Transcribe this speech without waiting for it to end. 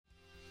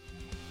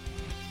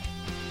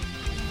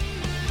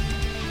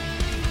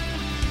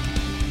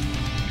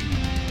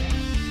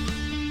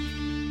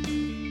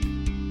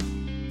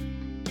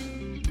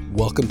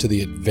Welcome to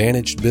the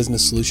Advantaged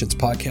Business Solutions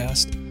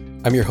Podcast.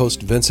 I'm your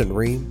host, Vincent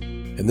Ream,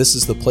 and this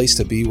is the place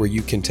to be where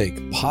you can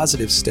take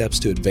positive steps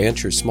to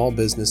advance your small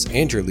business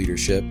and your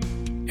leadership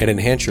and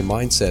enhance your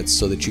mindsets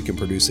so that you can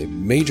produce a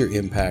major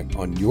impact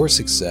on your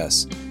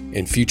success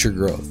and future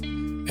growth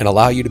and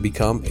allow you to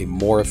become a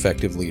more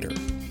effective leader.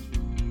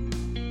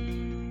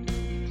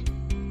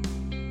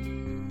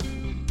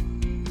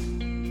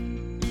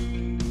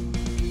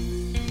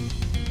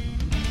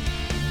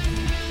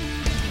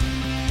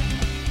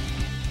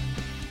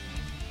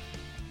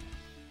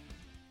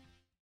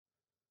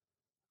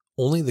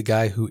 Only the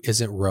guy who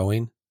isn't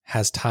rowing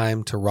has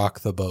time to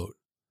rock the boat.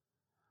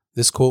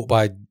 This quote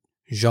by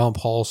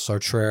Jean-Paul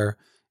Sartre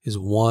is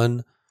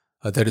one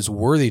that is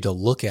worthy to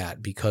look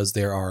at because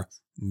there are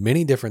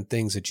many different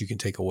things that you can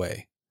take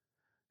away.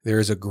 There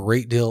is a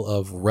great deal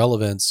of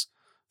relevance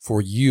for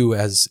you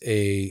as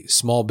a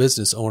small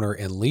business owner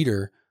and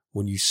leader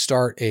when you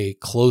start a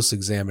close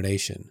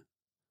examination.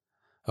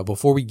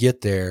 Before we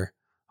get there,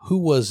 who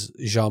was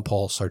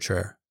Jean-Paul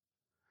Sartre?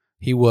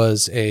 He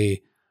was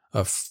a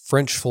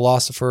French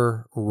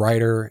philosopher,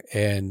 writer,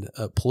 and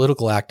a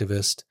political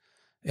activist,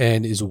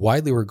 and is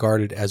widely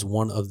regarded as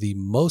one of the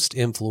most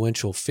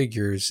influential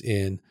figures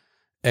in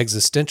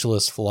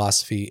existentialist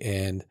philosophy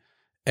and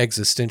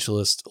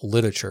existentialist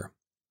literature.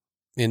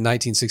 In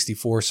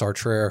 1964,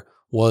 Sartre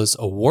was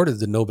awarded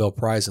the Nobel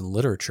Prize in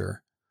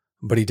Literature,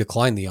 but he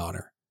declined the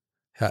honor.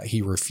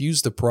 He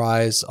refused the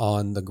prize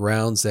on the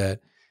grounds that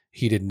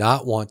he did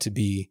not want to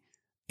be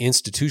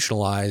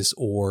institutionalized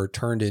or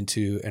turned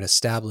into an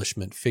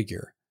establishment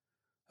figure.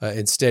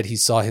 Instead, he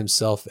saw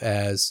himself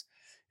as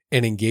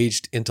an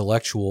engaged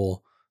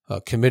intellectual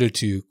committed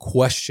to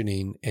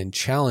questioning and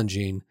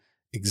challenging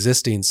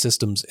existing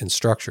systems and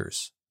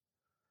structures.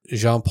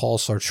 Jean-Paul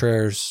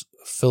Sartre's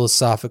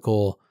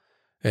philosophical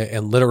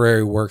and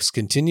literary works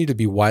continue to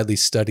be widely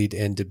studied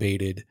and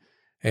debated,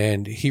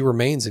 and he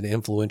remains an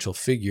influential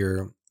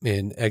figure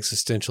in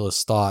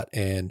existentialist thought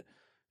and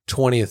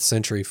 20th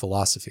century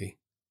philosophy.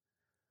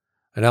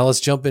 And now let's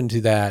jump into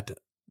that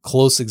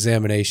close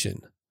examination.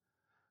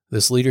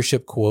 This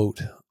leadership quote,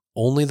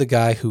 "Only the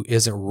guy who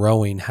isn't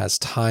rowing has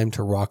time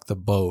to rock the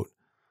boat,"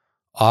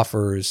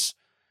 offers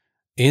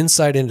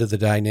insight into the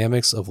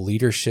dynamics of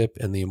leadership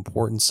and the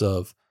importance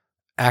of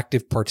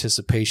active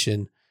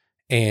participation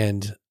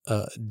and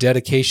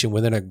dedication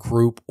within a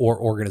group or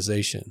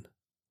organization.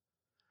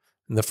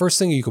 And the first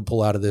thing you can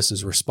pull out of this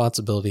is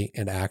responsibility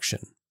and action.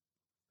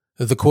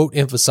 The quote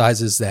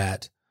emphasizes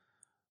that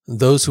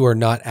those who are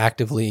not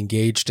actively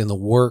engaged in the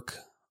work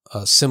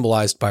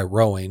symbolized by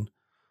rowing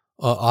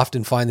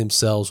often find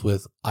themselves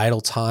with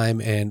idle time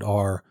and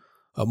are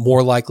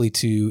more likely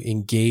to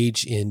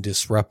engage in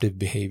disruptive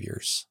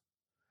behaviors.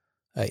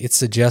 It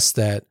suggests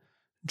that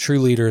true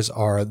leaders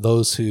are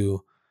those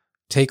who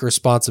take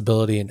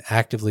responsibility and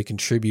actively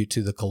contribute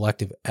to the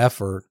collective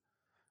effort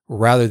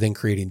rather than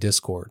creating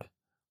discord.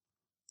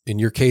 In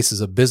your case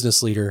as a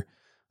business leader,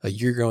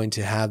 you're going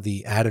to have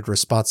the added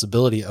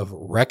responsibility of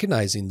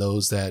recognizing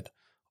those that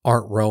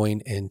aren't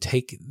rowing and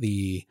take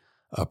the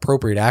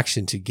appropriate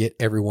action to get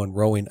everyone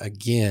rowing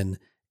again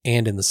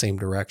and in the same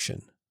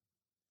direction.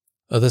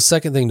 The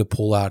second thing to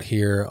pull out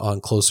here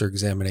on closer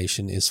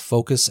examination is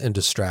focus and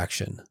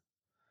distraction.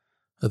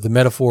 The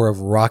metaphor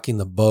of rocking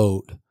the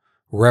boat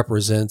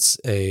represents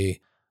a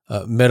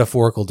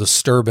metaphorical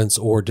disturbance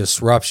or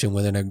disruption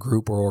within a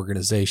group or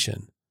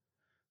organization.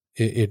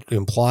 It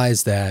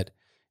implies that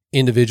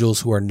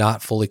individuals who are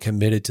not fully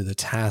committed to the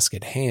task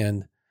at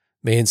hand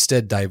may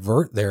instead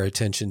divert their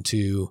attention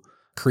to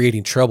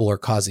creating trouble or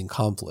causing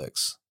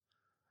conflicts.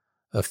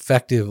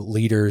 Effective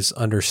leaders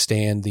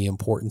understand the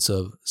importance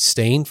of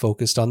staying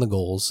focused on the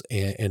goals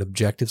and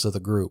objectives of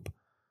the group,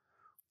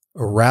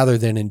 rather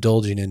than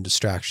indulging in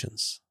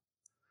distractions.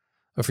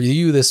 For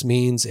you, this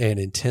means an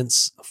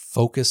intense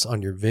focus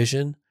on your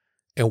vision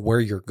and where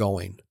you're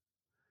going.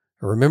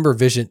 Remember,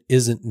 vision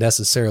isn't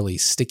necessarily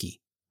sticky.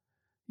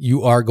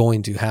 You are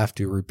going to have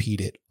to repeat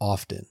it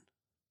often.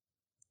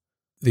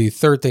 The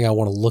third thing I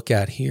want to look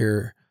at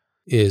here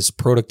is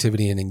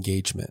productivity and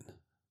engagement.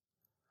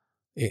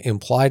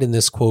 Implied in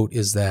this quote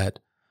is that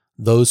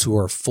those who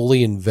are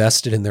fully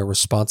invested in their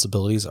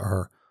responsibilities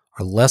are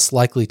less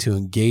likely to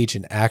engage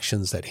in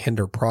actions that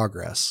hinder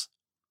progress.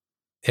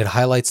 It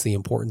highlights the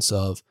importance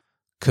of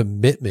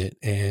commitment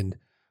and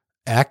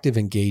active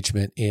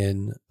engagement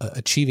in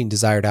achieving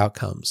desired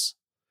outcomes.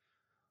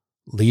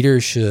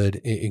 Leaders should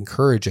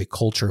encourage a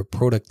culture of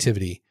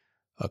productivity,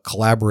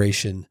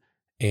 collaboration,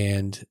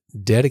 and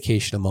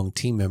dedication among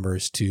team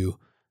members to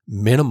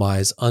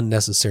minimize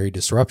unnecessary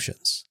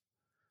disruptions.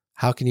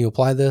 How can you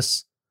apply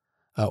this?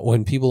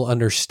 When people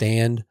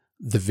understand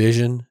the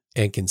vision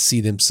and can see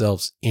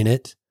themselves in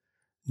it,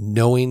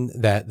 knowing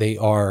that they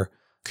are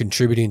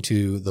contributing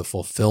to the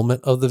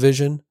fulfillment of the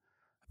vision,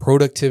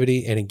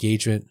 productivity and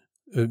engagement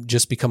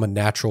just become a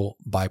natural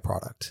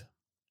byproduct.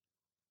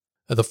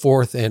 The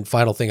fourth and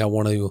final thing I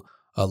want to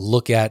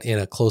look at in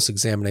a close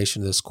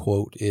examination of this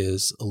quote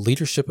is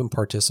leadership and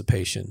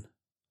participation.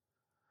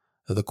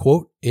 The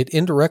quote, it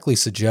indirectly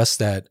suggests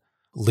that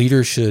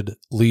Leaders should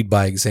lead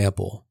by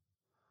example.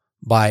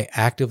 By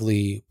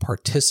actively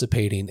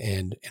participating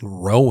and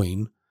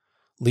rowing,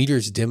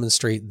 leaders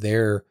demonstrate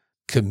their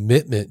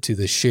commitment to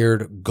the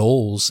shared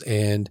goals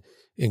and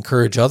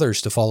encourage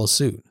others to follow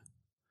suit.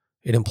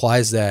 It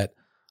implies that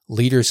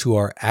leaders who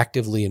are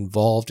actively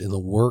involved in the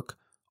work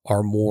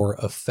are more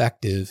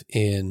effective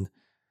in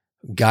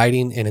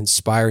guiding and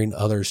inspiring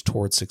others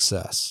toward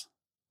success.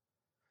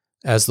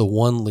 As the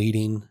one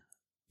leading,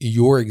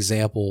 your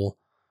example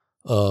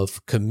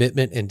of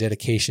commitment and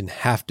dedication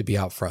have to be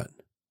out front.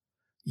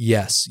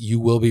 Yes, you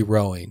will be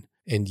rowing,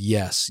 and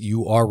yes,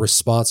 you are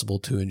responsible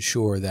to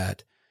ensure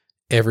that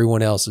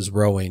everyone else is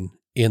rowing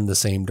in the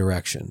same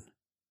direction.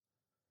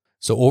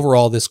 So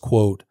overall, this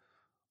quote,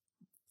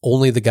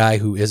 "Only the guy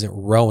who isn't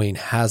rowing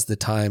has the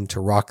time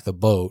to rock the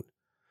boat,"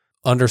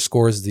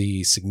 underscores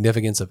the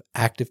significance of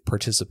active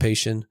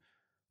participation,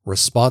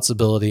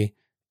 responsibility,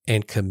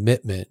 and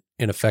commitment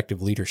in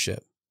effective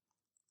leadership.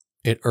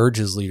 It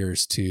urges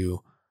leaders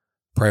to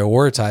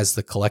prioritize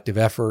the collective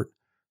effort,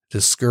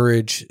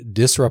 discourage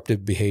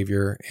disruptive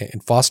behavior,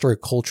 and foster a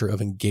culture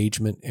of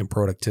engagement and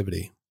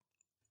productivity.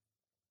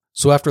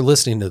 So after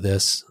listening to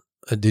this,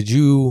 did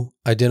you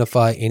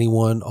identify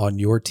anyone on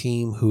your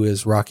team who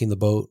is rocking the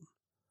boat?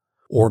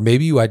 Or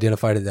maybe you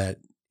identified that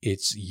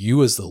it's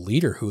you as the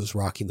leader who is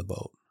rocking the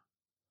boat.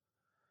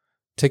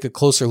 Take a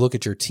closer look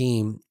at your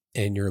team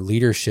and your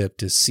leadership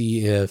to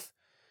see if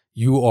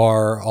you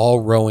are all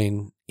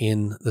rowing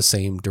in the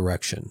same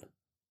direction.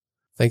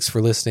 Thanks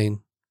for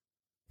listening,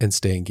 and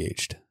stay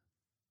engaged.